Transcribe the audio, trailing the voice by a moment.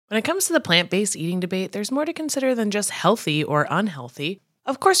When it comes to the plant-based eating debate, there's more to consider than just healthy or unhealthy.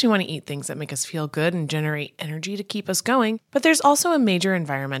 Of course, we want to eat things that make us feel good and generate energy to keep us going, but there's also a major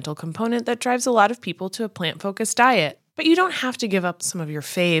environmental component that drives a lot of people to a plant-focused diet. But you don't have to give up some of your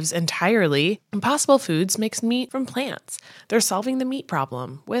faves entirely. Impossible Foods makes meat from plants. They're solving the meat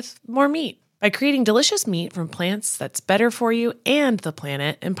problem with more meat. By creating delicious meat from plants that's better for you and the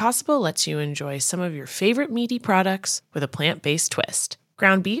planet, Impossible lets you enjoy some of your favorite meaty products with a plant-based twist.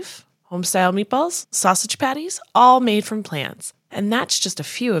 Ground beef, home-style meatballs, sausage patties, all made from plants. And that's just a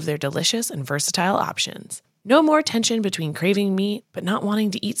few of their delicious and versatile options. No more tension between craving meat but not wanting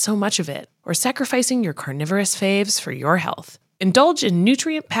to eat so much of it, or sacrificing your carnivorous faves for your health. Indulge in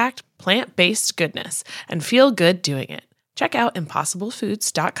nutrient-packed, plant-based goodness and feel good doing it. Check out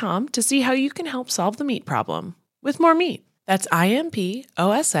ImpossibleFoods.com to see how you can help solve the meat problem with more meat. That's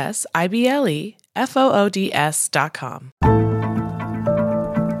ImpossibleFoods.com.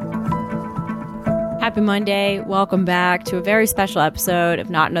 Happy Monday. Welcome back to a very special episode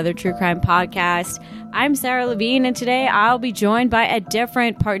of Not Another True Crime Podcast. I'm Sarah Levine, and today I'll be joined by a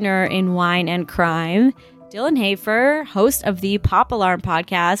different partner in wine and crime, Dylan Hafer, host of the Pop Alarm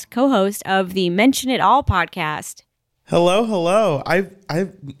Podcast, co-host of the Mention It All Podcast. Hello.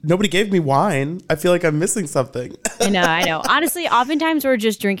 Nobody gave me wine. I feel like I'm missing something. I know. Honestly, oftentimes we're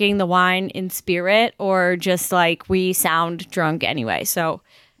just drinking the wine in spirit, or just like we sound drunk anyway, so...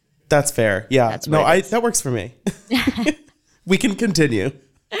 That's fair. Yeah. That works for me. We can continue.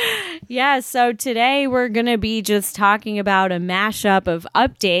 Yeah. So today we're going to be just talking about a mashup of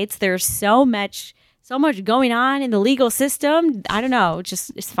updates. There's so much going on in the legal system. I don't know.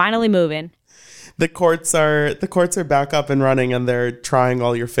 It's finally moving. The courts are back up and running, and they're trying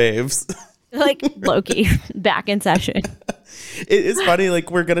all your faves. Like Loki, back in session. It is funny,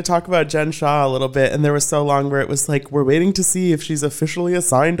 like, we're going to talk about Jen Shah a little bit, and there was so long where it was like, we're waiting to see if she's officially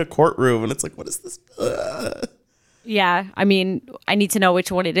assigned a courtroom, and it's like, what is this? Yeah, I mean, I need to know which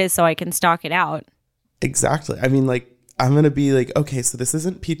one it is so I can stalk it out. Exactly. I mean, like, I'm going to be like, okay, so this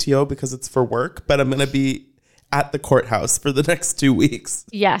isn't PTO because it's for work, but I'm going to be at the courthouse for the next 2 weeks.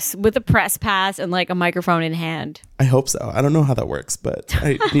 Yes, with a press pass and like a microphone in hand. I hope so. I don't know how that works, but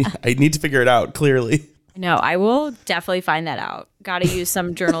I need to figure it out, clearly. No, I will definitely find that out. Got to use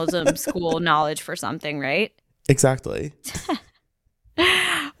some journalism school knowledge for something, right? Exactly.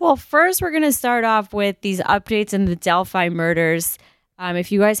 Well, first, we're going to start off with these updates in the Delphi murders.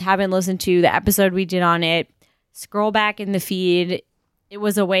 If you guys haven't listened to the episode we did on it, scroll back in the feed. It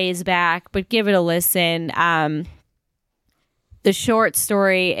was a ways back, but give it a listen. The short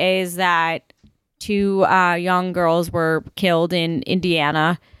story is that two young girls were killed in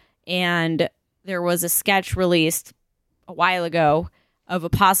Indiana, and there was a sketch released a while ago of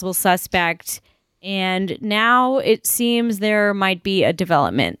a possible suspect, and now it seems there might be a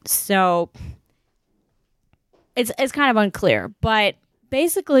development. So it's kind of unclear, but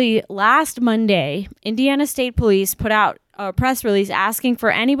basically last Monday, Indiana State Police put out a press release asking for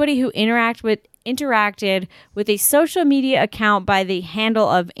anybody who interacted with a social media account by the handle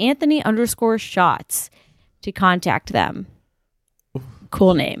of Anthony_shots to contact them.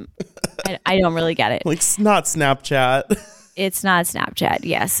 Cool name. I don't really get it. Like, it's not Snapchat. It's not Snapchat,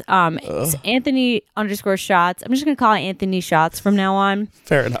 yes. It's Anthony_shots. I'm just going to call it Anthony Shots from now on.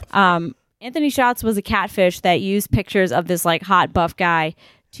 Fair enough. Anthony Shots was a catfish that used pictures of this like hot buff guy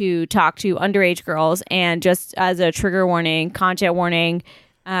to talk to underage girls. And just as a trigger warning, content warning,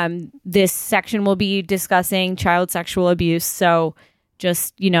 this section will be discussing child sexual abuse. So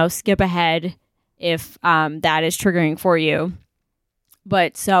just, skip ahead if that is triggering for you.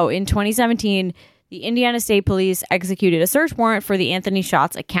 But so in 2017, the Indiana State Police executed a search warrant for the Anthony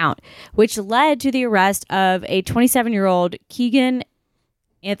Shots account, which led to the arrest of a 27-year-old Keegan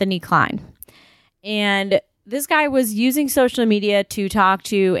Anthony Klein. And this guy was using social media to talk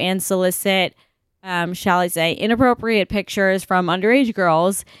to and solicit, shall I say, inappropriate pictures from underage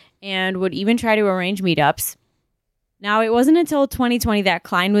girls, and would even try to arrange meetups. Now, it wasn't until 2020 that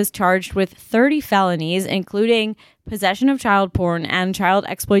Klein was charged with 30 felonies, including possession of child porn and child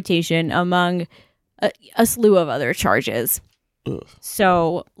exploitation, among a slew of other charges. Ugh.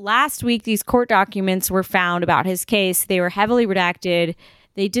 So last week, these court documents were found about his case. They were heavily redacted.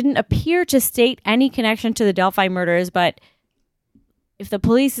 They didn't appear to state any connection to the Delphi murders, but if the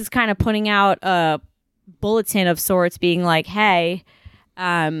police is kind of putting out a bulletin of sorts being like, hey,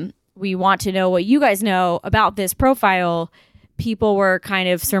 we want to know what you guys know about this profile, people were kind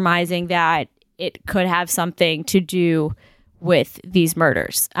of surmising that it could have something to do with these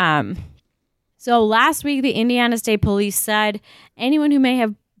murders. So last week, the Indiana State Police said anyone who may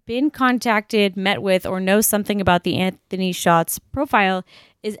have been contacted, met with, or knows something about the Anthony Shots profile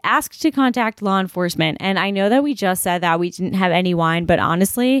is asked to contact law enforcement. And I know that we just said that we didn't have any wine, but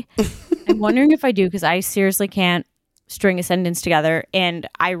honestly, I'm wondering if I do, because I seriously can't string a sentence together. And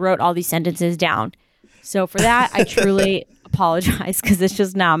I wrote all these sentences down. So for that, I truly apologize, because it's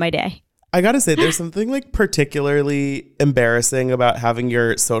just not my day. I gotta say, there's something like particularly embarrassing about having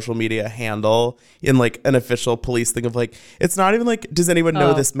your social media handle in like an official police thing of like, it's not even like, does anyone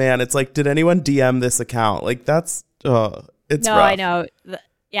know this man? It's like, did anyone DM this account? Like that's, it's no, rough. I know.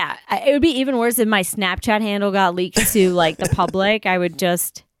 Yeah, it would be even worse if my Snapchat handle got leaked to like the public. I would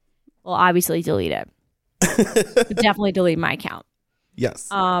just, well, obviously delete it. But definitely delete my account. Yes.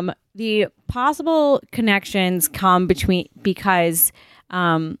 The possible connections come because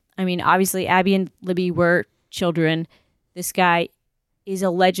I mean, obviously, Abby and Libby were children. This guy is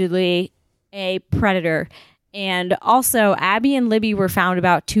allegedly a predator. And also, Abby and Libby were found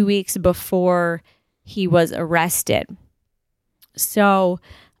about 2 weeks before he was arrested. So,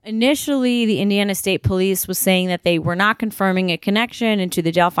 initially, the Indiana State Police was saying that they were not confirming a connection into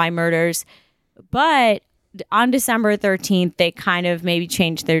the Delphi murders. But on December 13th, they kind of maybe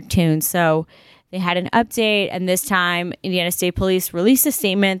changed their tune. So, they had an update, and this time, Indiana State Police released a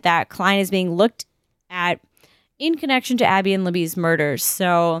statement that Klein is being looked at in connection to Abby and Libby's murders.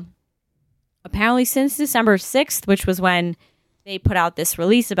 So, apparently since December 6th, which was when they put out this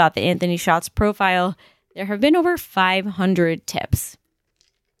release about the Anthony Schatz profile, there have been over 500 tips.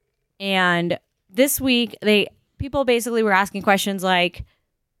 And this week, people basically were asking questions like,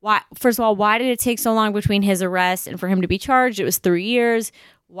 why? First of all, why did it take so long between his arrest and for him to be charged? It was 3 years.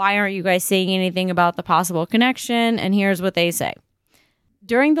 Why aren't you guys saying anything about the possible connection? And here's what they say.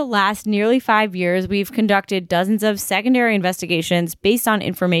 During the last nearly 5 years, we've conducted dozens of secondary investigations based on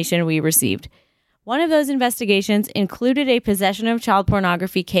information we received. One of those investigations included a possession of child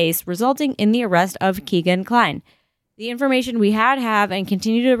pornography case resulting in the arrest of Keegan Klein. The information we have and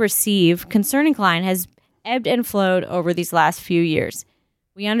continue to receive concerning Klein has ebbed and flowed over these last few years.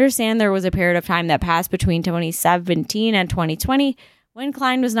 We understand there was a period of time that passed between 2017 and 2020 when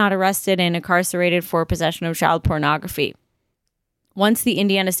Klein was not arrested and incarcerated for possession of child pornography. Once the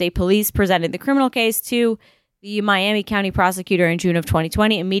Indiana State Police presented the criminal case to the Miami County prosecutor in June of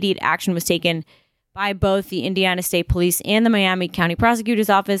 2020, immediate action was taken by both the Indiana State Police and the Miami County prosecutor's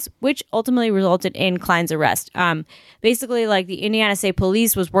office, which ultimately resulted in Klein's arrest. Basically, like the Indiana State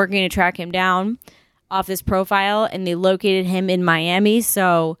Police was working to track him down off this profile, and they located him in Miami.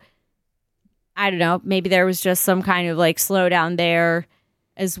 So I don't know, maybe there was just some kind of like slowdown there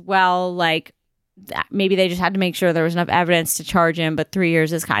as well. Like maybe they just had to make sure there was enough evidence to charge him, but 3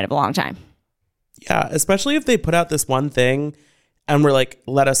 years is kind of a long time. Yeah, especially if they put out this one thing and were like,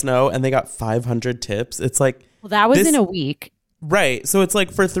 let us know, and they got 500 tips. It's like, well, that was in a week. Right. So it's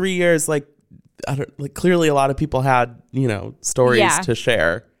like for 3 years, like, clearly a lot of people had, stories to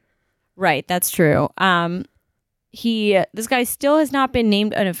share. Right. That's true. This guy still has not been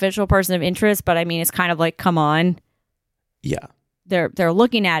named an official person of interest, but I mean, it's kind of like, come on. Yeah. They're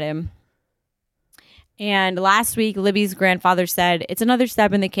looking at him. And last week, Libby's grandfather said it's another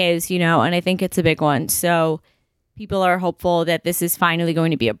step in the case, and I think it's a big one. So people are hopeful that this is finally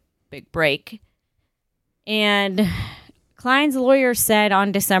going to be a big break. And Klein's lawyer said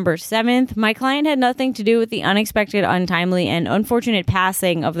on December 7th, my client had nothing to do with the unexpected, untimely, and unfortunate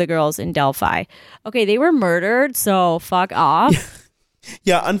passing of the girls in Delphi. Okay, they were murdered, so fuck off.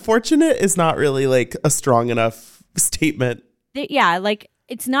 Yeah, unfortunate is not really like a strong enough statement.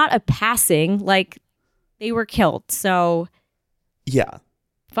 It's not a passing, like they were killed. So yeah,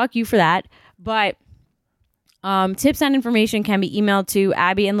 fuck you for that. But tips and information can be emailed to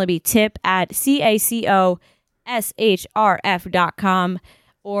Abby and Libby tip at CACOSHRF.com,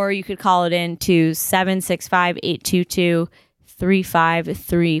 or you could call it in to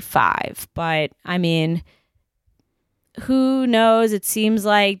 765-822-3535. But I mean, who knows? It seems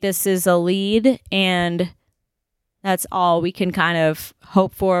like this is a lead, and that's all we can kind of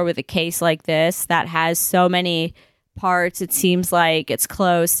hope for with a case like this that has so many parts. It seems like it's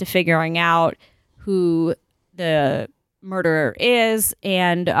close to figuring out who the murderer is,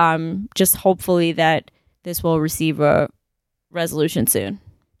 and just hopefully that this will receive a resolution soon.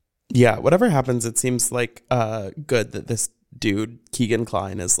 Yeah, whatever happens, it seems like good that this dude, Keegan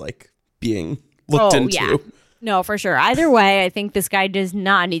Klein, is like being looked into. Yeah. No, for sure. Either way, I think this guy does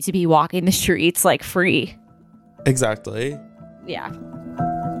not need to be walking the streets like free. Exactly. Yeah.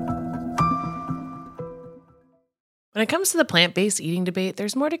 When it comes to the plant-based eating debate,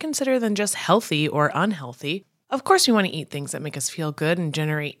 there's more to consider than just healthy or unhealthy. Of course, we want to eat things that make us feel good and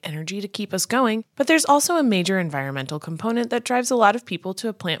generate energy to keep us going, but there's also a major environmental component that drives a lot of people to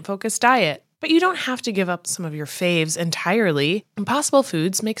a plant-focused diet. But you don't have to give up some of your faves entirely. Impossible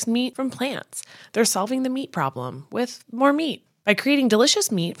Foods makes meat from plants. They're solving the meat problem with more meat. By creating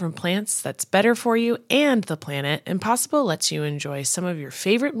delicious meat from plants that's better for you and the planet, Impossible lets you enjoy some of your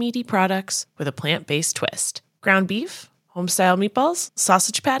favorite meaty products with a plant-based twist. Ground beef, home-style meatballs,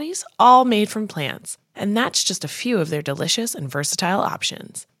 sausage patties, all made from plants. And that's just a few of their delicious and versatile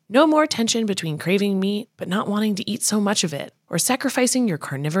options. No more tension between craving meat but not wanting to eat so much of it, or sacrificing your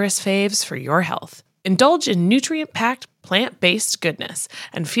carnivorous faves for your health. Indulge in nutrient-packed, plant-based goodness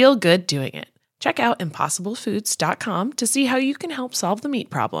and feel good doing it. Check out ImpossibleFoods.com to see how you can help solve the meat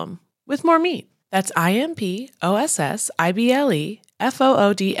problem with more meat. That's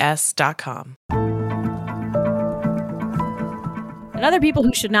ImpossibleFoods.com. And other people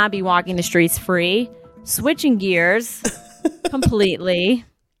who should not be walking the streets free, switching gears completely.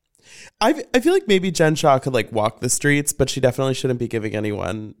 I feel like maybe Jen Shah could like walk the streets, but she definitely shouldn't be giving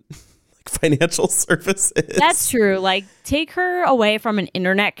anyone like financial services. That's true. Like, take her away from an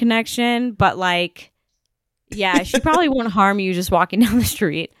internet connection, but like, yeah, she probably won't harm you just walking down the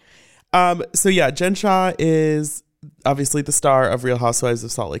street. So yeah, Jen Shah is obviously the star of Real Housewives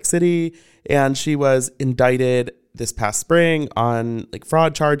of Salt Lake City, and she was indicted this past spring on like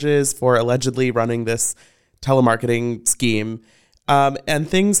fraud charges for allegedly running this telemarketing scheme. And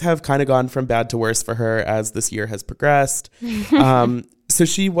things have kind of gone from bad to worse for her as this year has progressed. So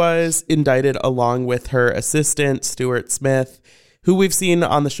she was indicted along with her assistant, Stuart Smith, who we've seen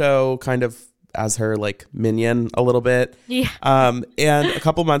on the show kind of as her like minion a little bit. Yeah. And a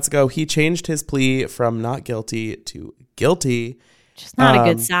couple months ago, he changed his plea from not guilty to guilty. Just not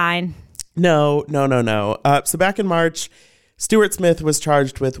a good sign. No. So back in March, Stuart Smith was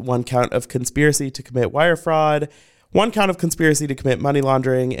charged with 1 count of conspiracy to commit wire fraud, 1 count of conspiracy to commit money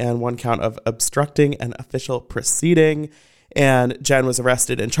laundering, and 1 count of obstructing an official proceeding. And Jen was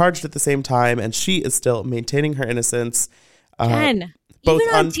arrested and charged at the same time, and she is still maintaining her innocence. Jen, both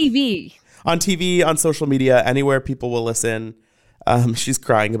even on TV. On TV, on social media, anywhere people will listen. She's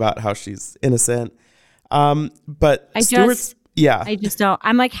crying about how she's innocent. But I just don't.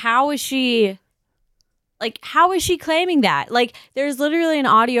 I'm like, how is she claiming that? Like, there's literally an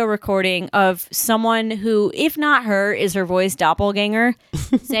audio recording of someone who, if not her, is her voice doppelganger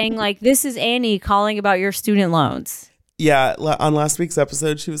saying like, this is Annie calling about your student loans. Yeah, on last week's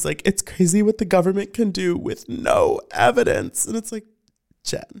episode, she was like, it's crazy what the government can do with no evidence. And it's like,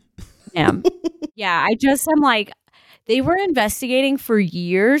 Jen. Yeah, I'm like, they were investigating for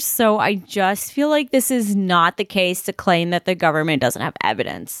years, so I just feel like this is not the case to claim that the government doesn't have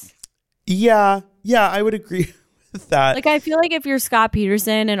evidence. Yeah, I would agree with that. Like, I feel like if you're Scott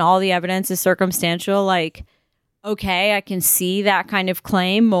Peterson and all the evidence is circumstantial, like, okay, I can see that kind of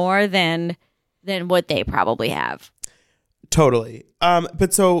claim more than what they probably have. Totally.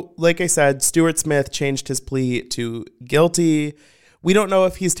 But so, like I said, Stuart Smith changed his plea to guilty. We don't know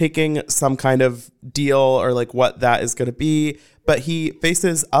if he's taking some kind of deal or like what that is going to be, but he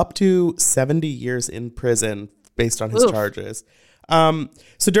faces up to 70 years in prison based on his charges. So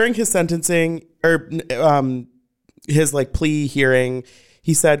during his sentencing or his like plea hearing,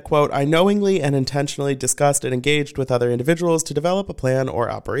 he said, quote, I knowingly and intentionally discussed and engaged with other individuals to develop a plan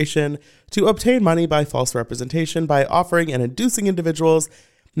or operation to obtain money by false representation by offering and inducing individuals,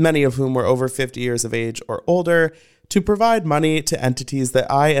 many of whom were over 50 years of age or older, to provide money to entities that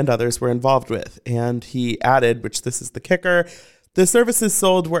I and others were involved with. And he added, which this is the kicker, the services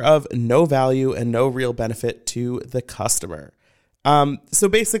sold were of no value and no real benefit to the customer. So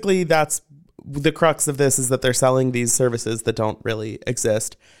basically that's the crux of this, is that they're selling these services that don't really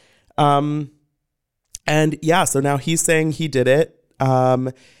exist. And yeah, so now he's saying he did it.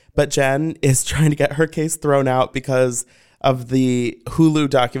 But Jen is trying to get her case thrown out because of the Hulu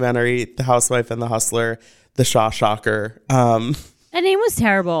documentary, The Housewife and the Hustler, The Shah Shocker. That name was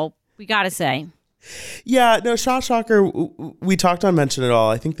terrible, we gotta say. Yeah, no, Shah Shocker, we talked on Mention It All.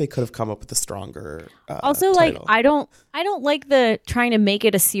 I think they could have come up with a stronger also title. Like, I don't like the trying to make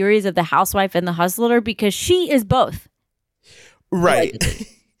it a series of The Housewife and the Hustler, because she is both. Right.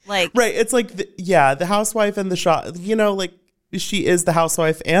 Like right. It's like, the Housewife and the Shah, like she is the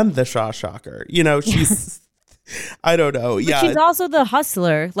Housewife and the Shah Shocker. She's, I don't know. But yeah. she's also the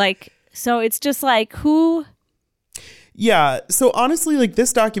Hustler. Like, so it's just like, who... Yeah. So honestly, like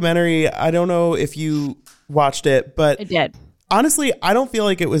this documentary, I don't know if you watched it, but I did. Honestly, I don't feel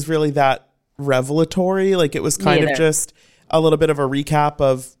like it was really that revelatory. Like it was kind of just a little bit of a recap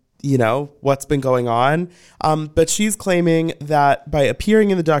of, what's been going on. But she's claiming that by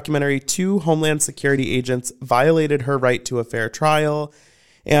appearing in the documentary, 2 Homeland Security agents violated her right to a fair trial.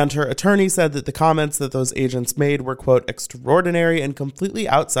 And her attorney said that the comments that those agents made were, quote, extraordinary and completely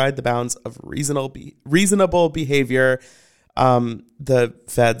outside the bounds of reasonable behavior. The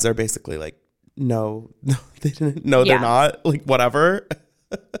feds are basically like, no, they didn't. No, they're not. Like, whatever.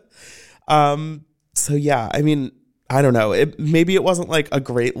 So, yeah, I mean, I don't know. Maybe it wasn't like a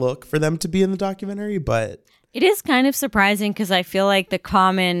great look for them to be in the documentary, but it is kind of surprising because I feel like the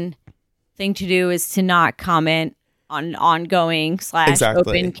common thing to do is to not comment on an ongoing /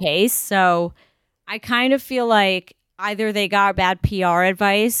 open case. So I kind of feel like either they got bad PR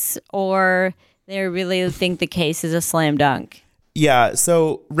advice or they really think the case is a slam dunk. Yeah.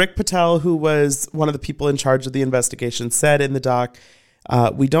 So Rick Patel, who was one of the people in charge of the investigation, said in the doc,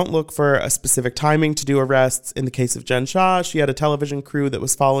 we don't look for a specific timing to do arrests. In the case of Jen Shah, she had a television crew that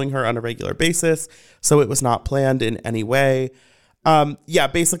was following her on a regular basis, so it was not planned in any way.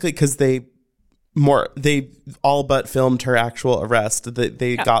 Basically because they all but filmed her actual arrest.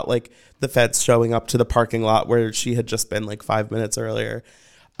 They got like the feds showing up to the parking lot where she had just been like 5 minutes earlier.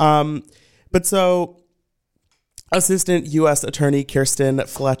 But so Assistant U.S. Attorney Kirsten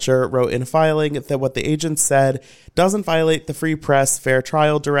Fletcher wrote in a filing that what the agents said doesn't violate the Free Press Fair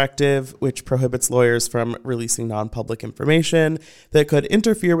Trial Directive, which prohibits lawyers from releasing non-public information that could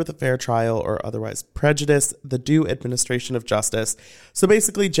interfere with a fair trial or otherwise prejudice the due administration of justice. So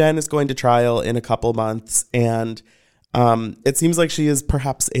basically, Jen is going to trial in a couple months, and it seems like she is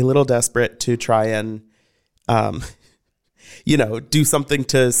perhaps a little desperate to try and do something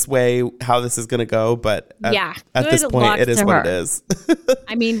to sway how this is going to go. But at this point, it is what it is.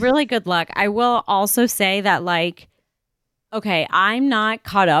 I mean, really good luck. I will also say that, okay, I'm not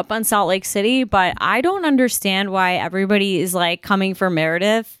caught up on Salt Lake City, but I don't understand why everybody is coming for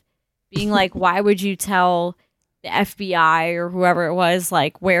Meredith, being like, why would you tell the FBI or whoever it was,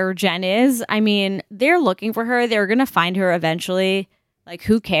 where Jen is? I mean, they're looking for her. They're going to find her eventually.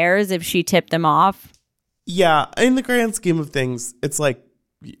 Who cares if she tipped them off? Yeah, in the grand scheme of things, it's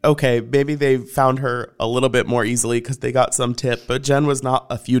okay, maybe they found her a little bit more easily because they got some tip, but Jen was not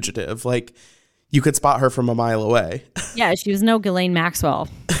a fugitive. You could spot her from a mile away. Yeah, she was no Ghislaine Maxwell.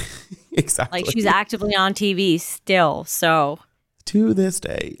 Exactly. She's actively on TV still, so. To this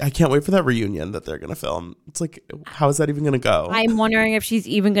day. I can't wait for that reunion that they're going to film. It's how is that even going to go? I'm wondering if she's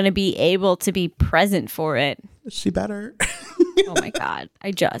even going to be able to be present for it. She better. Oh my God.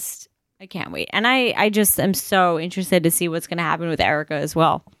 I can't wait. And I just am so interested to see what's going to happen with Erica as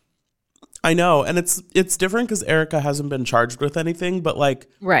well. I know. And it's different because Erica hasn't been charged with anything. But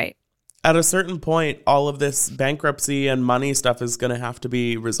right. At a certain point, all of this bankruptcy and money stuff is going to have to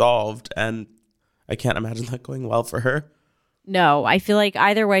be resolved. And I can't imagine that going well for her. No, I feel like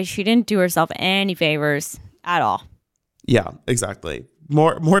either way, she didn't do herself any favors at all. Yeah, exactly.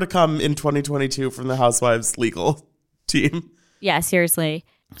 More to come in 2022 from the Housewives legal team. Yeah, seriously.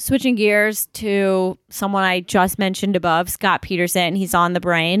 Switching gears to someone I just mentioned above, Scott Peterson. He's on the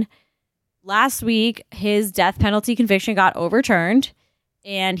brain. Last week, his death penalty conviction got overturned,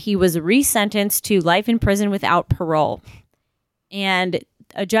 and he was resentenced to life in prison without parole. And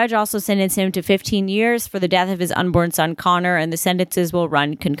a judge also sentenced him to 15 years for the death of his unborn son, Connor, and the sentences will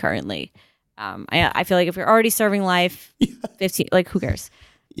run concurrently. I feel like if you're already serving life, 15, who cares?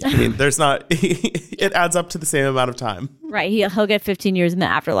 Yeah, I mean, there's not, it adds up to the same amount of time. Right. He'll get 15 years in the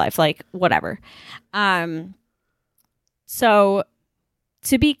afterlife, whatever. So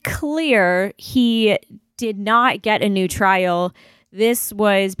to be clear, he did not get a new trial. This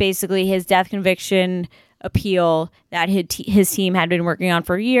was basically his death conviction appeal that his team had been working on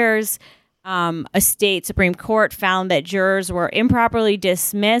for years. A state Supreme Court found that jurors were improperly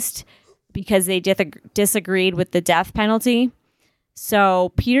dismissed because they disagreed with the death penalty.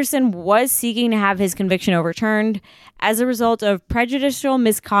 So Peterson was seeking to have his conviction overturned as a result of prejudicial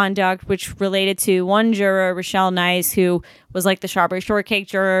misconduct, which related to one juror, Rochelle Nice, who was the strawberry shortcake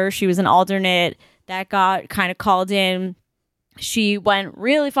juror. She was an alternate that got kind of called in. She went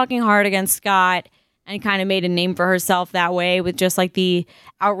really fucking hard against Scott and kind of made a name for herself that way with just the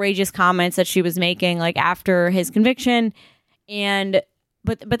outrageous comments that she was making after his conviction.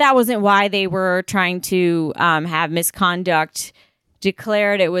 But that wasn't why they were trying to have misconduct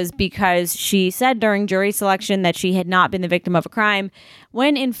declared. It was because she said during jury selection that she had not been the victim of a crime,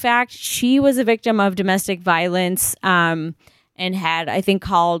 when in fact she was a victim of domestic violence, and had, I think,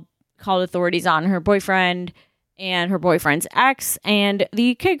 called authorities on her boyfriend and her boyfriend's ex. And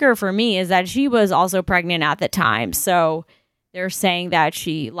the kicker for me is that she was also pregnant at the time. So they're saying that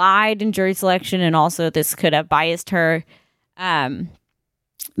she lied in jury selection, and also this could have biased her.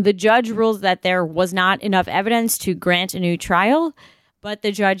 The judge rules that there was not enough evidence to grant a new trial, But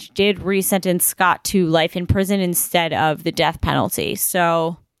the judge did resentence Scott to life in prison instead of the death penalty.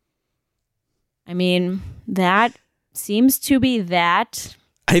 So, I mean, that seems to be that.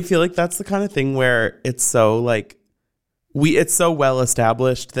 I feel like that's the kind of thing where it's so like it's so well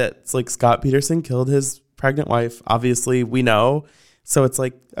established that it's like Scott Peterson killed his pregnant wife. Obviously, we know. So it's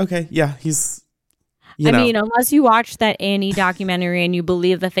like, okay, yeah, he's, I mean, unless you watch that A&E documentary and you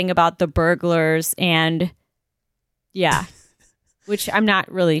believe the thing about the burglars and yeah, which I'm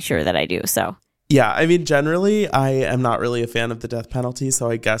not really sure that I do. So yeah, I mean, generally, I am not really a fan of the death penalty. So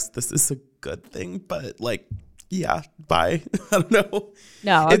I guess this is a good thing. But like, yeah, bye. I don't know.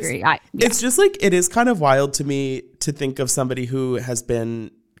 No, I agree. It's just like, it is kind of wild to me to think of somebody who has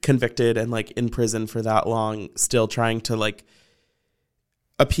been convicted and like in prison for that long, still trying to like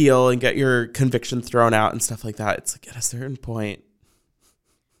appeal and get your conviction thrown out and stuff like that. It's like at a certain point.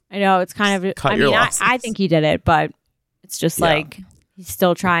 I know it's kind of, cut your losses. I think he did it, but it's just like, he's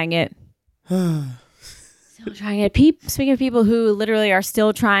still trying it. Still trying it. Speaking of people who literally are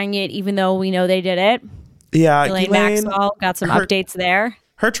still trying it, even though we know they did it. Yeah, Ghislaine Maxwell got some updates there.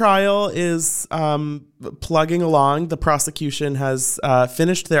 Her trial is plugging along. The prosecution has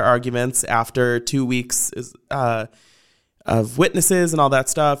finished their arguments after 2 weeks of witnesses and all that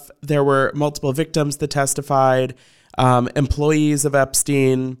stuff. There were multiple victims that testified, employees of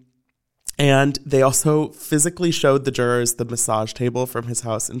Epstein, and they also physically showed the jurors the massage table from his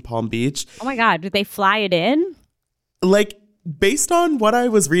house in Palm Beach. Oh my God, did they fly it in? Like, based on what I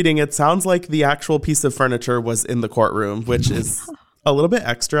was reading, it sounds like the actual piece of furniture was in the courtroom, which is a little bit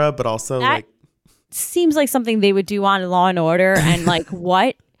extra, but also that seems like something they would do on Law and Order. And like,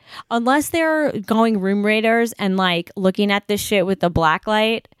 what? Unless they're going room raiders and like looking at this shit with the black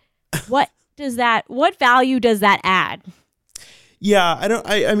light, what value does that add? Yeah,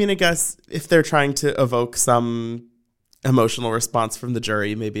 I mean, I guess if they're trying to evoke some emotional response from the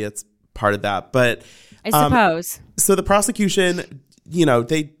jury, maybe it's part of that. But I suppose. So the prosecution,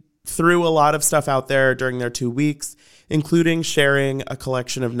 they threw a lot of stuff out there during their 2 weeks, including sharing a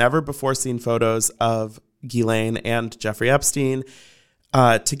collection of never before seen photos of Ghislaine and Jeffrey Epstein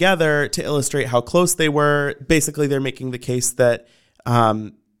together to illustrate how close they were. Basically, they're making the case that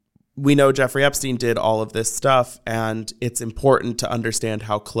we know Jeffrey Epstein did all of this stuff, and it's important to understand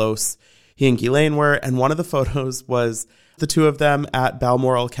how close he and Ghislaine were. And one of the photos was the two of them at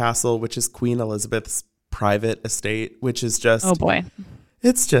Balmoral Castle, which is Queen Elizabeth's private estate, which is just, oh boy,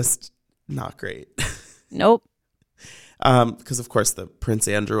 it's just not great. Nope. Because of course the Prince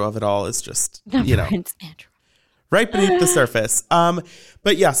Andrew of it all is just, Prince Andrew. Right beneath the surface.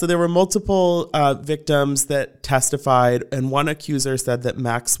 But yeah, so there were multiple victims that testified, and one accuser said that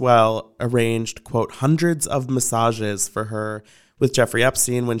Maxwell arranged, quote, hundreds of massages for her with Jeffrey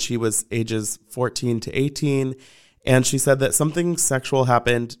Epstein when she was ages 14 to 18. And she said that something sexual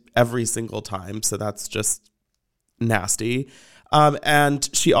happened every single time. So that's just nasty. And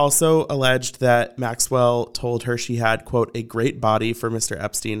she also alleged that Maxwell told her she had, quote, a great body for Mr.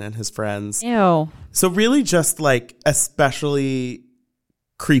 Epstein and his friends. Ew. So really just like especially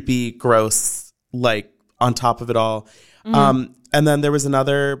creepy, gross, like on top of it all. And then there was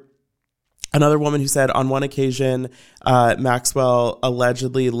another woman who said on one occasion, Maxwell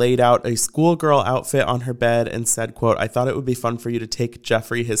allegedly laid out a schoolgirl outfit on her bed and said, quote, I thought it would be fun for you to take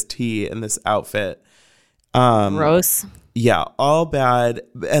Jeffrey his tea in this outfit. Gross. Yeah, all bad.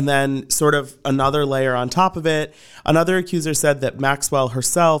 And then sort of another layer on top of it, another accuser said that Maxwell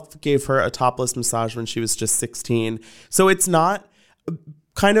herself gave her a topless massage when she was just 16. So it's not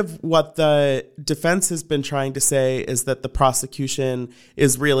kind of what the defense has been trying to say is that the prosecution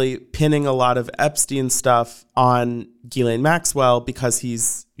is really pinning a lot of Epstein stuff on Ghislaine Maxwell because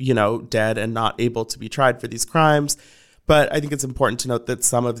he's, dead and not able to be tried for these crimes. But I think it's important to note that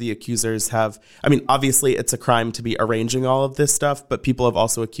some of the accusers obviously it's a crime to be arranging all of this stuff, but people have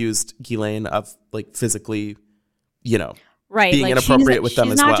also accused Ghislaine of like physically, right, being like inappropriate with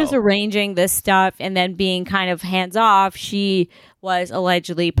them as well. She's not just arranging this stuff and then being kind of hands off. She was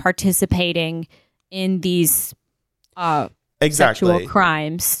allegedly participating in these sexual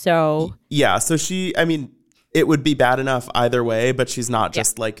crimes. So yeah, so it would be bad enough either way, but she's not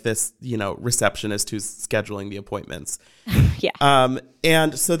just like this, receptionist who's scheduling the appointments. Yeah.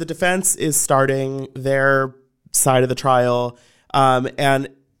 And so the defense is starting their side of the trial. And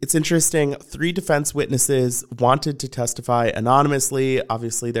it's interesting. 3 defense witnesses wanted to testify anonymously.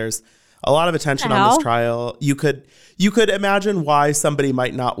 Obviously, there's a lot of attention on this trial. You could imagine why somebody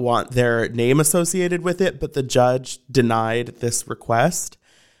might not want their name associated with it, but the judge denied this request.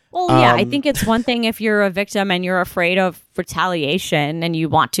 Well, yeah, I think it's one thing if you're a victim and you're afraid of retaliation and you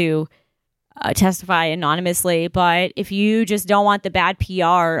want to testify anonymously. But if you just don't want the bad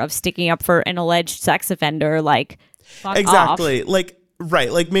PR of sticking up for an alleged sex offender, like, fuck exactly. off. Like,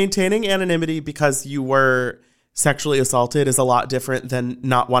 right. Like, maintaining anonymity because you were sexually assaulted is a lot different than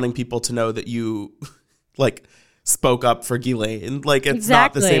not wanting people to know that you, like, spoke up for Ghislaine. Like, it's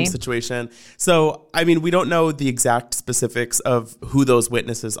not the same situation. So, I mean, we don't know the exact specifics of who those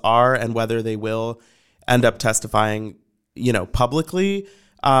witnesses are and whether they will end up testifying, you know, publicly.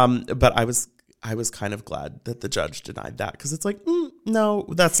 But I was kind of glad that the judge denied that, because it's like, no,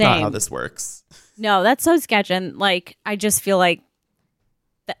 that's not how this works. No, that's so sketch. And, like, I just feel like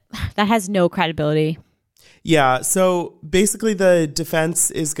that has no credibility. Yeah, so basically the defense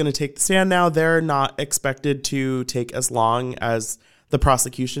is going to take the stand now. They're not expected to take as long as the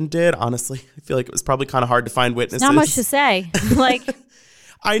prosecution did. Honestly, I feel like it was probably kind of hard to find witnesses. Not much to say. Like,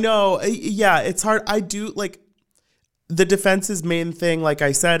 I know. Yeah, it's hard. I do, like, the defense's main thing, like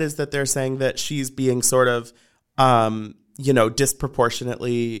I said, is that they're saying that she's being sort of, you know,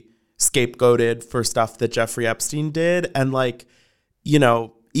 disproportionately scapegoated for stuff that Jeffrey Epstein did. And, like, you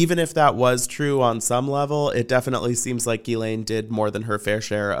know, even if that was true on some level, it definitely seems like Ghislaine did more than her fair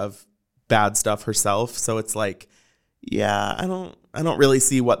share of bad stuff herself. So it's like, yeah, I don't really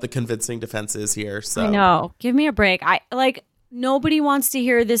see what the convincing defense is here. So I know. Give me a break. Nobody wants to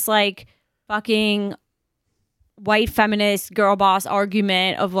hear this, like, fucking white feminist girl boss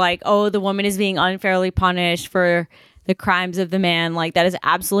argument of, like, oh, the woman is being unfairly punished for the crimes of the man. Like, that is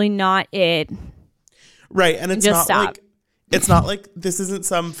absolutely not it. Right. And it's just not stop. like, it's not like this isn't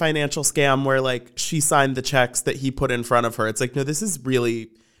some financial scam where, like, she signed the checks that he put in front of her. It's like, no, this is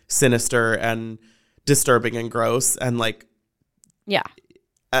really sinister and disturbing and gross. And, like, yeah,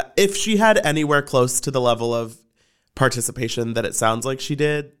 if she had anywhere close to the level of participation that it sounds like she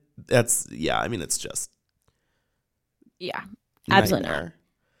did, that's, yeah, I mean, it's just, yeah, absolutely nightmare. not.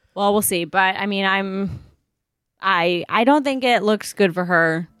 Well, we'll see. But I mean, I don't think it looks good for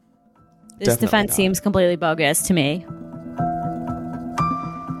her. This Definitely defense not. seems completely bogus to me.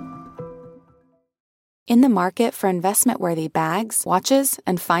 In the market for investment-worthy bags, watches,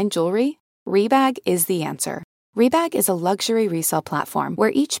 and fine jewelry, Rebag is the answer. Rebag is a luxury resale platform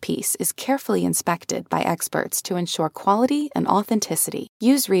where each piece is carefully inspected by experts to ensure quality and authenticity.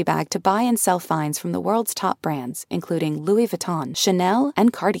 Use Rebag to buy and sell finds from the world's top brands, including Louis Vuitton, Chanel,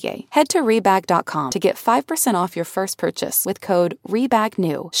 and Cartier. Head to Rebag.com to get 5% off your first purchase with code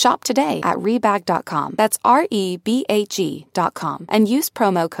REBAGNEW. Shop today at Rebag.com. That's REBAG.com. And use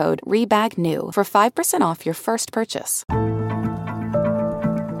promo code REBAGNEW for 5% off your first purchase.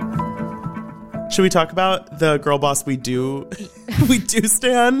 Should we talk about the girl boss we do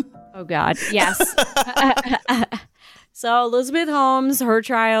stan? Oh, God. Yes. So Elizabeth Holmes, her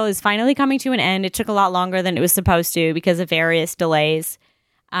trial is finally coming to an end. It took a lot longer than it was supposed to because of various delays.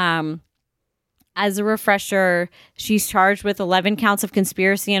 As a refresher, she's charged with 11 counts of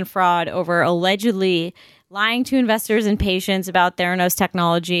conspiracy and fraud over allegedly lying to investors and patients about Theranos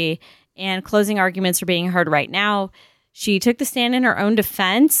technology, and closing arguments are being heard right now. She took the stand in her own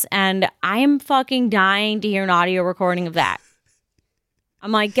defense, and I am fucking dying to hear an audio recording of that.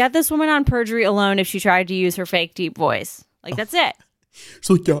 I'm like, get this woman on perjury alone if she tried to use her fake deep voice. Like, that's it.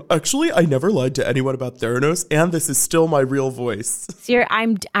 So, yeah, actually, I never lied to anyone about Theranos, and this is still my real voice.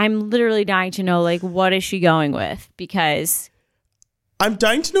 I'm literally dying to know, like, what is she going with? Because I'm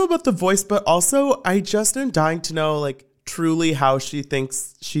dying to know about the voice, but also I just am dying to know, like, truly how she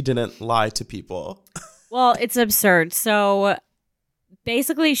thinks she didn't lie to people. well, it's absurd. So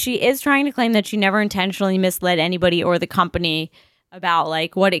basically, she is trying to claim that she never intentionally misled anybody or the company about,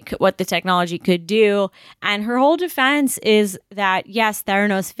 like, what the technology could do. And her whole defense is that, yes,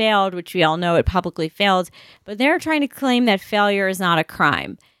 Theranos failed, which we all know it publicly failed, but they're trying to claim that failure is not a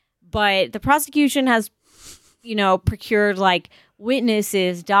crime. But the prosecution has, you know, procured, like,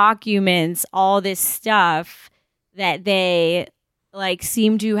 witnesses, documents, all this stuff that they, like,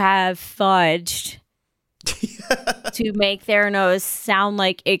 seem to have fudged to make Theranos sound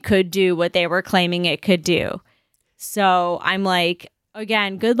like it could do what they were claiming it could do. So I'm like,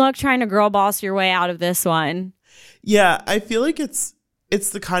 again, good luck trying to girl boss your way out of this one. Yeah, I feel like it's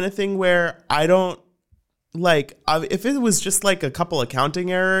the kind of thing where I don't, like, if it was just like a couple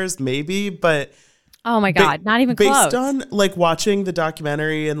accounting errors, maybe, but oh my God, not even based close. on, like, watching the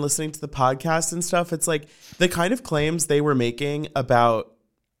documentary and listening to the podcast and stuff, it's like the kind of claims they were making about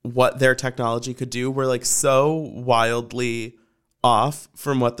what their technology could do were, like, so wildly off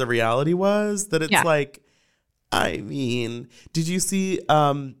from what the reality was that it's like, I mean, did you see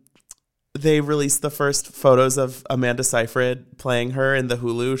they released the first photos of Amanda Seyfried playing her in the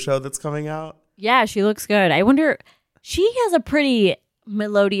Hulu show that's coming out? Yeah, she looks good. I wonder, she has a pretty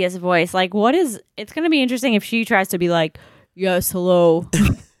melodious voice. Like, it's going to be interesting if she tries to be like, yes, hello.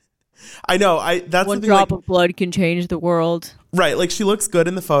 I know. That's One the thing, drop like, of blood can change the world. right. Like, she looks good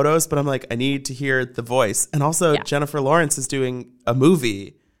in the photos, but I'm like, I need to hear the voice. And also, Jennifer Lawrence is doing a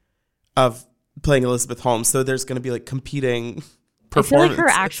movie of playing Elizabeth Holmes. So there's going to be like competing performances. I feel like her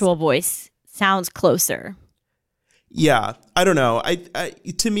actual voice sounds closer. Yeah. I don't know. I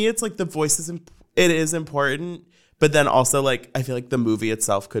to me, it's like the voice it is important. But then also, like, I feel like the movie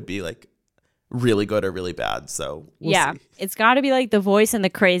itself could be like really good or really bad. So we'll see. It's got to be like the voice and the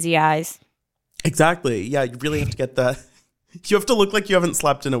crazy eyes. Exactly. Yeah, you really have to get you have to look like you haven't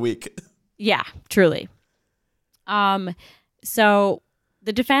slept in a week. Yeah, truly. So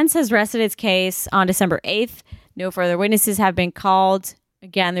the defense has rested its case on December 8th. No further witnesses have been called.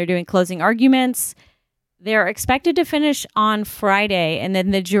 Again, they're doing closing arguments. They're expected to finish on Friday, and then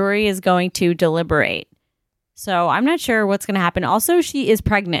the jury is going to deliberate. So I'm not sure what's going to happen. Also, she is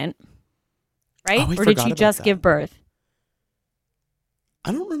pregnant, right? Oh, or did she just give birth?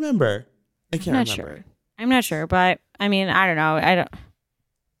 I don't remember. I can't remember. Sure. I'm not sure, but I mean, I don't know.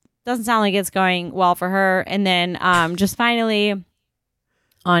 Doesn't sound like it's going well for her. And then just finally,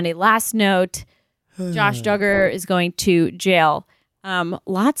 on a last note, Josh Duggar is going to jail.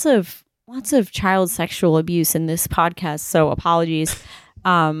 Lots of child sexual abuse in this podcast, so apologies.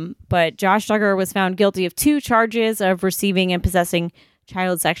 But Josh Duggar was found guilty of 2 charges of receiving and possessing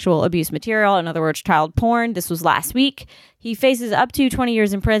child sexual abuse material, in other words, child porn. This was last week. He faces up to 20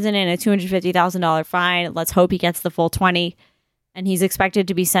 years in prison and a $250,000 fine. Let's hope he gets the full 20. And he's expected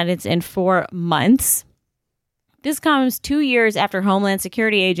to be sentenced in 4 months. This comes 2 years after Homeland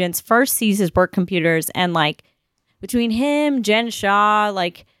Security agents first seized his work computers. And like between him, Jen Shaw,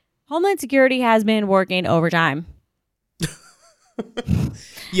 like Homeland Security has been working overtime.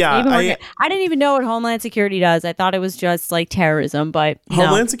 Yeah, I didn't even know what Homeland Security does. I thought it was just like terrorism, but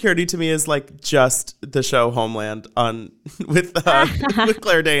Homeland Security to me is like just the show Homeland on with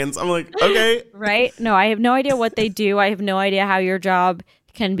Claire Danes. I'm like, okay, right? No, I have no idea what they do. I have no idea how your job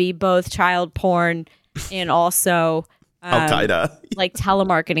can be both child porn and also Al-Qaeda, like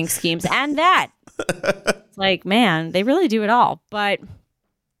telemarketing schemes, and that. It's like, man, they really do it all, but.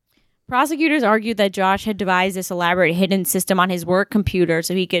 Prosecutors argued that Josh had devised this elaborate hidden system on his work computer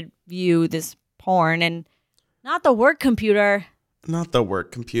so he could view this porn, and not the work computer. Not the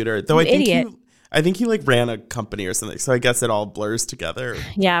work computer. Though I think he like ran a company or something, so I guess it all blurs together.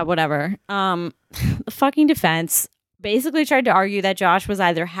 Yeah, whatever. The fucking defense basically tried to argue that Josh was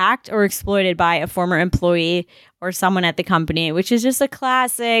either hacked or exploited by a former employee or someone at the company, which is just a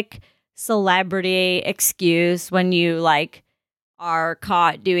classic celebrity excuse when you like are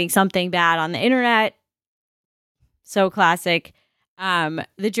caught doing something bad on the internet. So classic.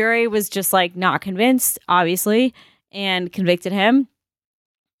 The jury was just like not convinced, obviously, and convicted him.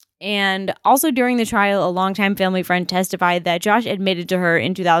 And also during the trial, a longtime family friend testified that Josh admitted to her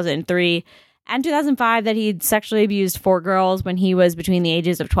in 2003 and 2005 that he'd sexually abused 4 girls when he was between the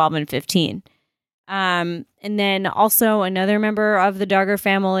ages of 12 and 15. And then also another member of the Duggar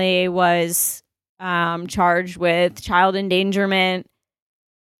family was charged with child endangerment.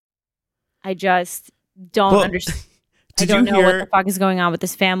 I just don't understand. I don't know what the fuck is going on with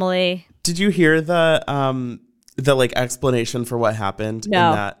this family. Did you hear the like explanation for what happened? No.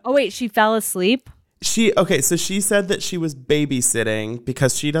 In that? Oh wait, she fell asleep. So she said that she was babysitting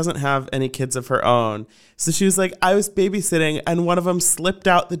because she doesn't have any kids of her own. So she was like, I was babysitting and one of them slipped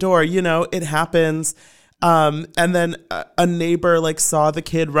out the door. You know, it happens. And then a neighbor like saw the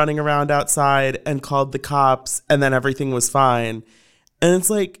kid running around outside and called the cops, and then everything was fine. And it's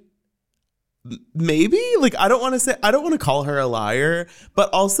like, maybe like, I don't want to call her a liar,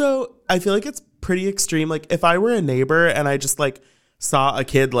 but also I feel like it's pretty extreme. Like if I were a neighbor and I just like saw a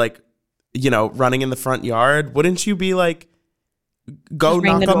kid like, you know, running in the front yard, wouldn't you be like, go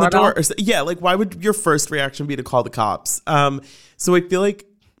knock on the door? Yeah. Like why would your first reaction be to call the cops? So I feel like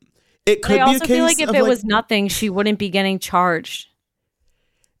it could be a case. I also feel like if it was nothing, she wouldn't be getting charged.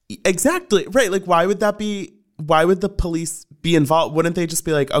 Exactly. Right. Like why would the police be involved? Wouldn't they just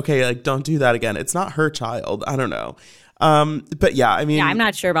be like, okay, like don't do that again? It's not her child. I don't know. But yeah, I mean, yeah, I'm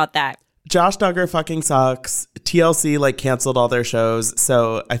not sure about that. Josh Duggar fucking sucks. TLC like canceled all their shows.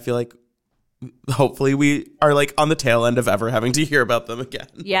 So I feel like hopefully we are like on the tail end of ever having to hear about them again.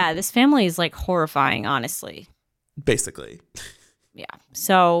 Yeah, this family is like horrifying, honestly. Basically. Yeah.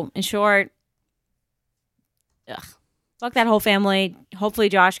 So in short, fuck that whole family. Hopefully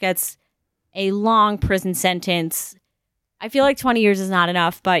Josh gets a long prison sentence. I feel like 20 years is not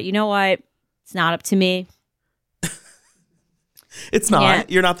enough, but you know what? It's not up to me. It's not. Yeah.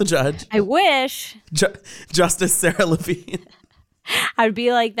 You're not the judge. I wish. Justice Sarah Levine. I'd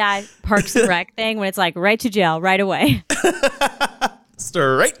be like that Parks and Rec thing when it's like right to jail right away.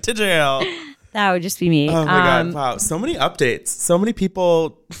 Straight to jail. That would just be me. Oh my God. Wow. So many updates. So many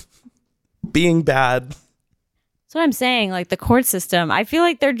people being bad. That's what I'm saying. Like the court system, I feel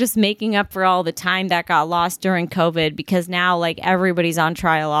like they're just making up for all the time that got lost during COVID because now like everybody's on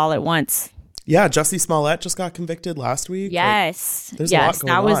trial all at once. Yeah. Jussie Smollett just got convicted last week. Yes. There's a lot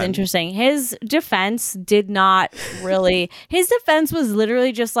going that was on. interesting. His defense did not really, his defense was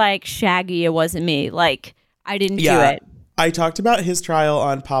literally just like, Shaggy, it wasn't me. Like, I didn't do it. I talked about his trial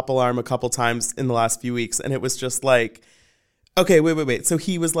on Pop Alarm a couple times in the last few weeks, and it was just like, okay, wait. So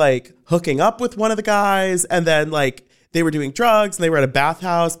he was like hooking up with one of the guys, and then like they were doing drugs, and they were at a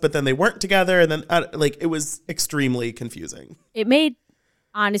bathhouse, but then they weren't together, and then like it was extremely confusing. It made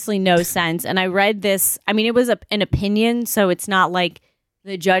honestly no sense. And I read this. I mean, it was an opinion, so it's not like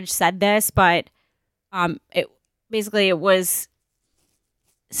the judge said this, but it was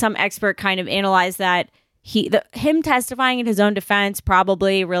some expert kind of analyzed that him testifying in his own defense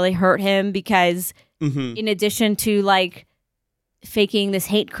probably really hurt him because in addition to like faking this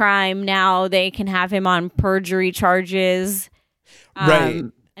hate crime, now they can have him on perjury charges. Right.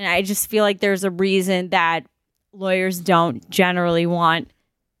 And I just feel like there's a reason that lawyers don't generally want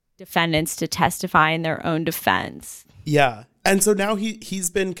defendants to testify in their own defense. Yeah. And so now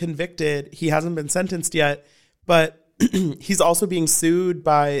he's been convicted. He hasn't been sentenced yet, but he's also being sued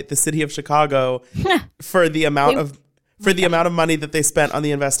by the city of Chicago for the amount of money that they spent on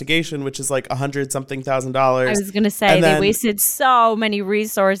the investigation, which is like $100,000. I was going to say they wasted so many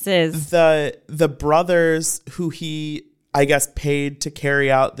resources. The brothers who he, I guess, paid to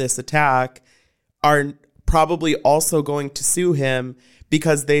carry out this attack are probably also going to sue him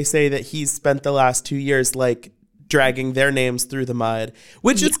because they say that he's spent the last 2 years like dragging their names through the mud,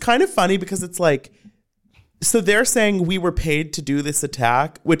 which is kind of funny because it's like, so they're saying we were paid to do this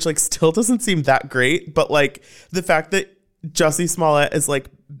attack, which like still doesn't seem that great. But like the fact that Jussie Smollett is like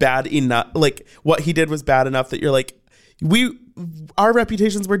bad enough, like what he did was bad enough that you're like, our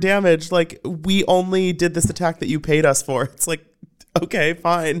reputations were damaged. Like we only did this attack that you paid us for. It's like, okay,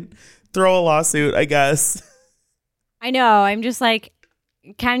 fine. Throw a lawsuit, I guess. I know. I'm just like,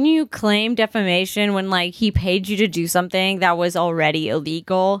 can you claim defamation when like he paid you to do something that was already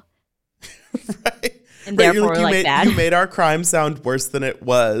illegal? Right. And therefore, you made our crime sound worse than it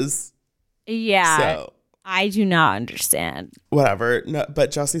was. Yeah. So I do not understand. Whatever. No,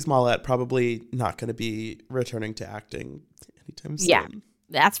 but Jussie Smollett probably not going to be returning to acting anytime soon. Yeah,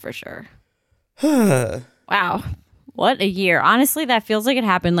 that's for sure. Wow. What a year. Honestly, that feels like it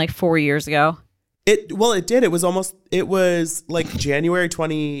happened like 4 years ago. It did. It was like January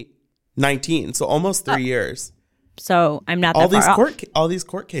 2019. So almost 3 years. So I'm not that far off. All these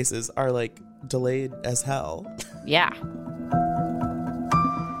court cases are like delayed as hell. Yeah.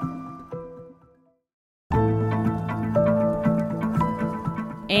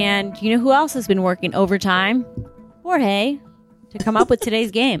 And you know who else has been working overtime? Jorge, to come up with today's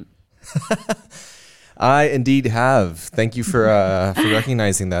game. I indeed have. Thank you for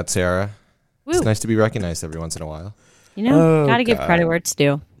recognizing that, Sarah. Woo. It's nice to be recognized every once in a while. You know, gotta give credit where it's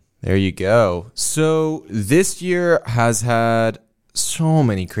due. There you go. So this year has had so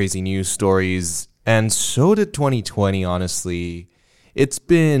many crazy news stories, and so did 2020, honestly. It's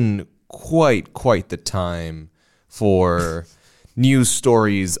been quite the time for news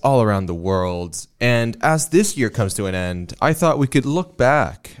stories all around the world. And as this year comes to an end, I thought we could look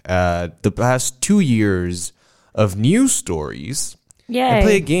back at the past 2 years of news stories and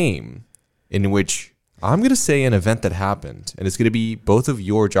play a game in which I'm going to say an event that happened, and it's going to be both of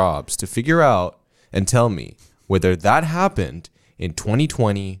your jobs to figure out and tell me whether that happened in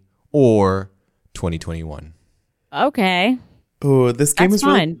 2020 or 2021. Okay. Oh, this game is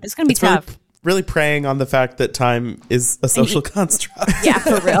fun. It's going to be tough. Really preying on the fact that time is a social construct. Yeah,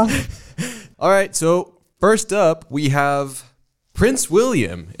 for real. All right, so first up, we have Prince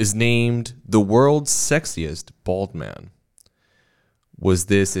William is named the world's sexiest bald man. Was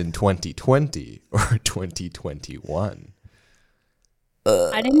this in 2020 or 2021?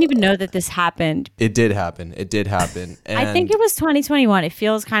 I didn't even know that this happened. It did happen. And I think it was 2021. It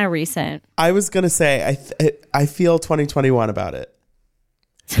feels kind of recent. I was going to say, I feel 2021 about it.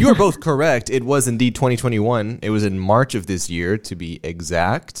 You are both correct. It was indeed 2021. It was in March of this year, to be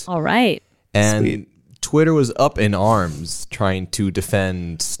exact. All right. And Sweet. Twitter was up in arms trying to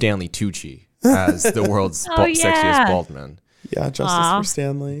defend Stanley Tucci as the world's sexiest bald man. Yeah, justice for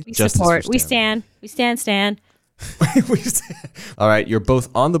Stanley. We support. We stand. We stand, Stan. All right, you're both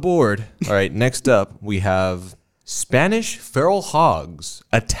on the board. All right, next up, we have Spanish feral hogs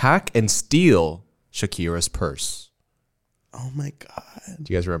attack and steal Shakira's purse. Oh my God.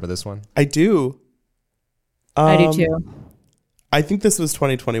 Do you guys remember this one? I do. I do too. I think this was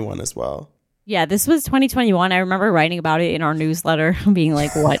 2021 as well. Yeah, this was 2021. I remember writing about it in our newsletter, being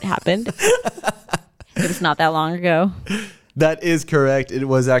like, what happened? It was not that long ago. That is correct. It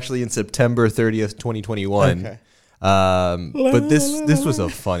was actually in September 30th, 2021. Okay. But this was a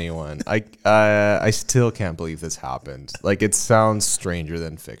funny one. I still can't believe this happened. Like, it sounds stranger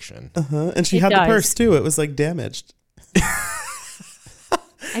than fiction. And she It had does. the purse too. It was like damaged.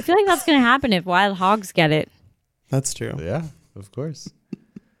 I feel like that's going to happen if wild hogs get it. That's true. Yeah, of course.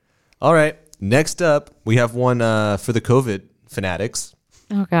 All right. Next up, we have one for the COVID fanatics.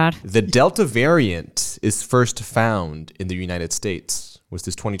 Oh, God. The Delta variant is first found in the United States. Was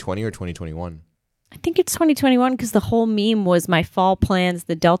this 2020 or 2021? I think it's 2021 because the whole meme was my fall plans,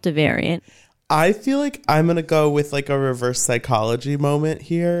 the Delta variant. I feel like I'm going to go with like a reverse psychology moment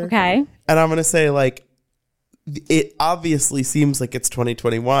here. Okay. And I'm going to say like, it obviously seems like it's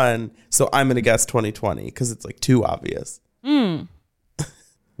 2021. So I'm going to guess 2020 because it's like too obvious.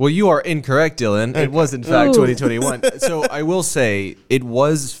 Well, you are incorrect, Dylan. It was, in fact, 2021. So I will say it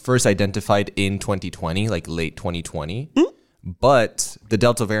was first identified in 2020, like late 2020. But the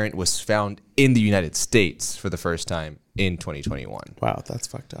Delta variant was found in the United States for the first time in 2021. Wow, that's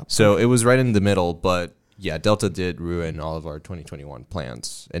fucked up. So it was right in the middle. But yeah, Delta did ruin all of our 2021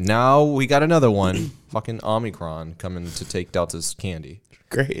 plans. And now we got another one, fucking Omicron, coming to take Delta's candy.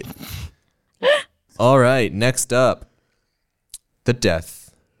 Great. All right, next up, the death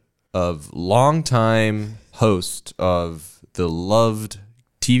of longtime host of the loved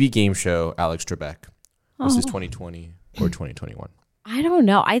TV game show, Alex Trebek. Was this 2020 or 2021? I don't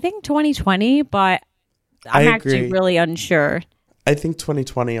know. I think 2020, but I I'm agree. actually really unsure. I think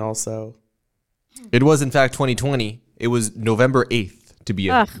 2020 also. It was, in fact, 2020. It was November 8th, to be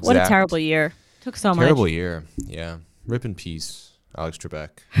Ugh, exact. what a terrible year. Took so Terrible much. year. Yeah. Rip in peace, Alex Trebek.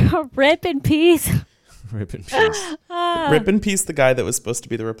 Rip in peace. Rip in peace. Rip in peace the guy that was supposed to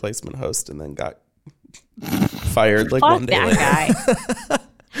be the replacement host and then got fired like Fuck one day later. that guy.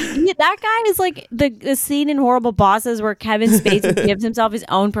 Yeah, that guy is like the scene in Horrible Bosses where Kevin Spacey gives himself his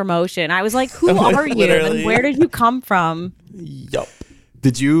own promotion. I was like, who are you? Literally. And where did you come from? Yup.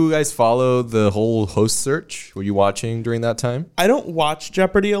 Did you guys follow the whole host search? Were you watching during that time? I don't watch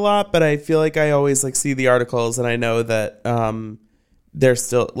Jeopardy a lot, but I feel like I always like see the articles and I know that they're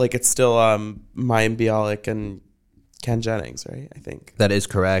still like it's still Mayim Bialik and Ken Jennings, right? I think. That is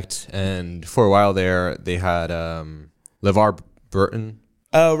correct. And for a while there, they had LeVar Burton.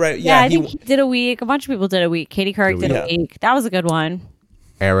 Oh right, Yeah, yeah. I think he did a week. A bunch of people did a week. Katie Couric did a Yeah. week. That was a good one.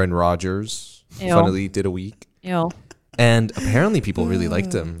 Aaron Rodgers, Ew. funnily, did a week. Ew. And apparently people really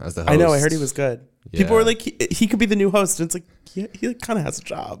liked him as the host. I know. I heard he was good. People Yeah. were like, he could be the new host. And it's like, yeah, he kind of has a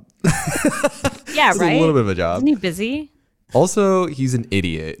job. Yeah, It's right? a little bit of a job. Isn't he busy? Also, he's an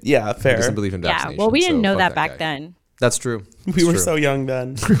idiot. Yeah, He fair. doesn't believe in Yeah. vaccinations. Well, we didn't so know fuck that back guy. then. That's true. We were so young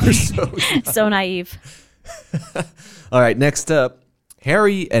then. So naive. All right, next up,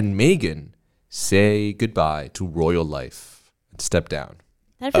 Harry and Meghan say goodbye to royal life and step down.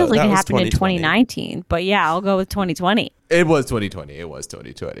 That feels Oh, like that it was happened in 2020. 2019. But yeah, I'll go with 2020. It was 2020. It was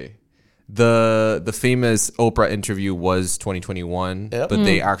 2020. The famous Oprah interview was 2021, Yep. but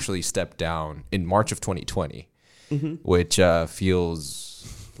they actually stepped down in March of 2020, which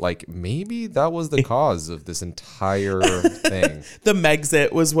feels like maybe that was the cause of this entire thing. The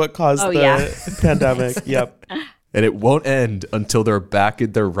Megxit was what caused Oh, the yeah. pandemic. Yep. And it won't end until they're back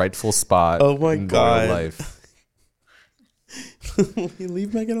in their rightful spot. Oh my in royal God. life.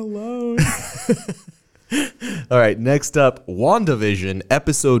 Leave Megan alone. All right, next up, WandaVision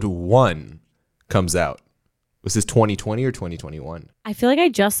episode 1 comes out. Was this 2020 or 2021? I feel like I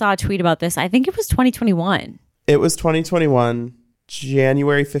just saw a tweet about this. I think it was 2021. It was 2021,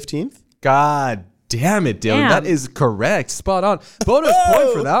 January 15th. God damn it, Dylan. Damn. That is correct. Spot on. Bonus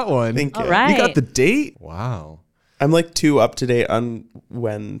point for that one. Thank you. All right. You got the date? Wow. I'm like too up to date on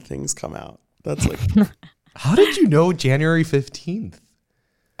when things come out. That's like, How did you know January 15th?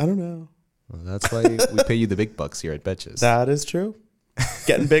 I don't know. Well, that's why we pay you the big bucks here at Betches. That is true.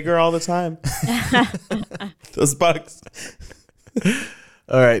 Getting bigger all the time. Those bucks.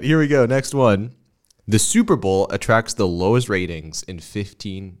 All right, here we go. Next one. The Super Bowl attracts the lowest ratings in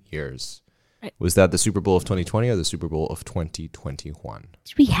 15 years. Was that the Super Bowl of 2020 or the Super Bowl of 2021?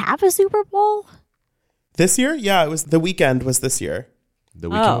 Did we have a Super Bowl? This year? Yeah, it was the weekend was this year. The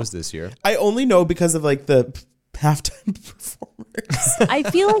weekend Oh. was this year. I only know because of like the halftime performers. I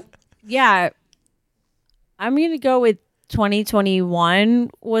feel like, yeah, I'm going to go with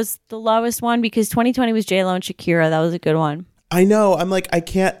 2021 was the lowest one because 2020 was J-Lo and Shakira. That was a good one. I know. I'm like, I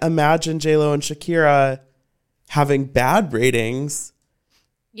can't imagine J-Lo and Shakira having bad ratings.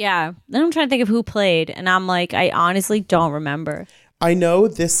 Yeah. Then I'm trying to think of who played, and I'm like, I honestly don't remember. I know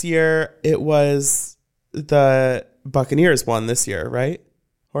this year it was the Buccaneers won this year, right,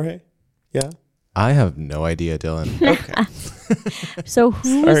 Jorge? Yeah. I have no idea, Dylan. Okay. So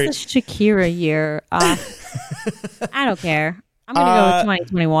who was the Shakira year? I don't care. I'm going to go with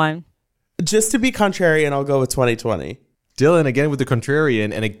 2021. Just to be contrarian, I'll go with 2020. Dylan, again with the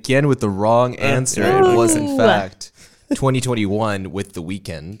contrarian and again with the wrong answer. It was, in fact, 2021 with The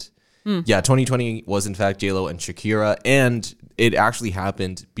Weeknd. Yeah, 2020 was, in fact, J-Lo and Shakira. And it actually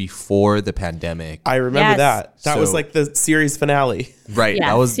happened before the pandemic. I remember that. That was So- like the series finale. Right. Yeah,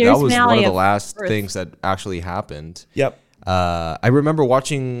 that was series one finale of the of last Earth. things that actually happened. Yep. I remember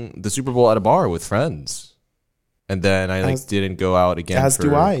watching the Super Bowl at a bar with friends. And then I didn't go out again As for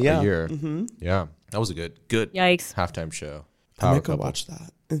do I, a yeah. year. Mm-hmm. Yeah. That was a good Yikes. halftime show. I Power might go couple. watch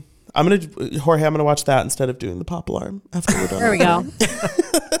that. Jorge, I'm gonna watch that instead of doing the pop alarm after we're done. There we go.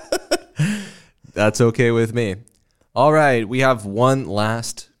 That's okay with me. All right, we have one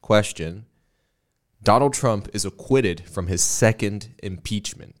last question. Donald Trump is acquitted from his second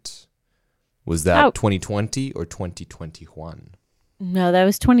impeachment. Was that 2020 or 2021? No, that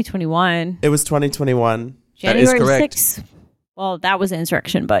was 2021. It was 2021. That is January correct. 6th. Well, that was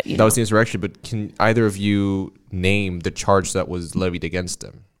insurrection, but That was the insurrection, but can either of you name the charge that was levied against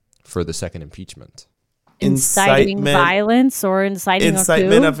him for the second impeachment? inciting violence or inciting a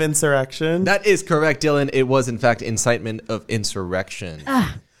coup? of insurrection. That is correct, Dylan. It was, in fact, incitement of insurrection.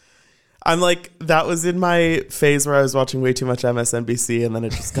 I'm like, that was in my phase where I was watching way too much MSNBC, and then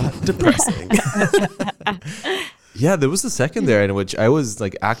it just got depressing. Yeah, there was a second there in which I was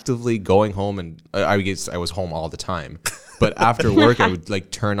like actively going home, and I guess I was home all the time. But after work, I would like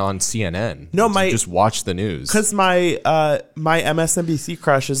turn on CNN. Just watch the news. Because my MSNBC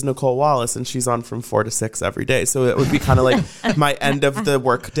crush is Nicole Wallace, and she's on from 4 to 6 every day. So it would be kind of like my end of the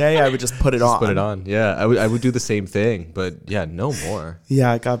work day. I would just put it on. Put it on. Yeah, I would do the same thing. But yeah, no more.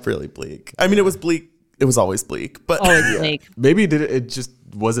 Yeah, it got really bleak. I mean, it was bleak. It was always bleak. But Always bleak. Maybe it just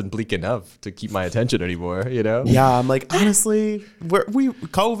wasn't bleak enough to keep my attention anymore, you know? Yeah, I'm like, honestly, we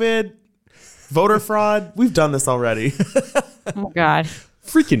COVID, voter fraud, we've done this already. Oh, God.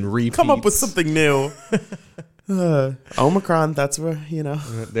 Freaking repeats. Come up with something new. Omicron, that's where,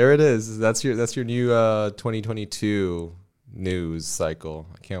 There it is. That's your new 2022 news cycle.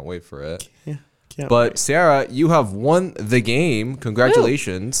 I can't wait for it. Yeah, But Sarah, you have won the game.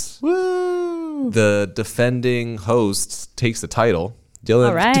 Congratulations. Woo! The defending host takes the title. Dylan,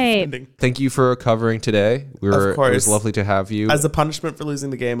 All right. thank you for covering today. Of course. It was lovely to have you. As a punishment for losing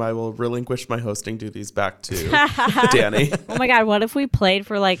the game, I will relinquish my hosting duties back to Danny. Oh, my God. What if we played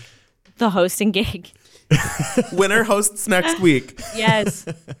for, like, the hosting gig? Winner hosts next week. Yes.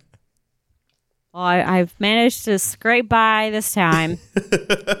 Well, I've managed to scrape by this time.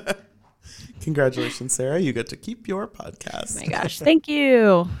 Congratulations, Sarah. You get to keep your podcast. Oh my gosh. Thank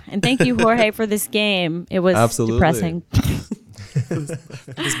you. And thank you, Jorge, for this game. It was depressing.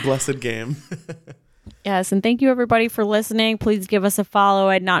 This blessed game. Yes. And thank you, everybody, for listening. Please give us a follow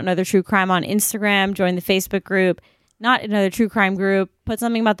at Not Another True Crime on Instagram. Join the Facebook group, Not Another True Crime group. Put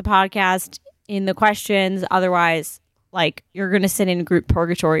something about the podcast in the questions. Otherwise, like, you're going to sit in group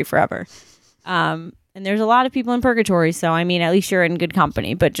purgatory forever. And there's a lot of people in purgatory. So, I mean, at least you're in good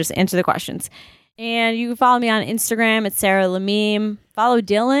company, but just answer the questions. And you can follow me on Instagram at Sarah Lamim. Follow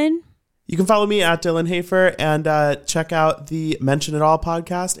Dylan. You can follow me at Dylan Hafer and check out the Mention It All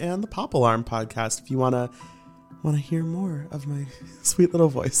podcast and the Pop Alarm podcast if you want to hear more of my sweet little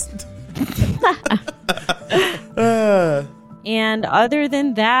voice. And other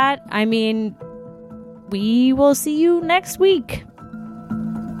than that, I mean, we will see you next week.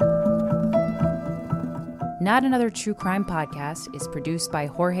 Not Another True Crime Podcast is produced by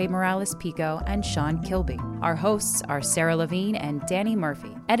Jorge Morales Pico and Sean Kilby. Our hosts are Sarah Levine and Danny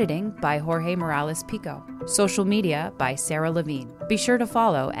Murphy. Editing by Jorge Morales Pico. Social media by Sarah Levine. Be sure to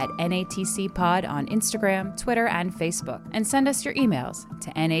follow at NATC Pod on Instagram, Twitter, and Facebook. And send us your emails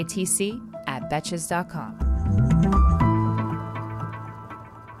to natc@betches.com.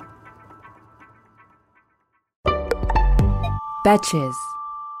 Betches.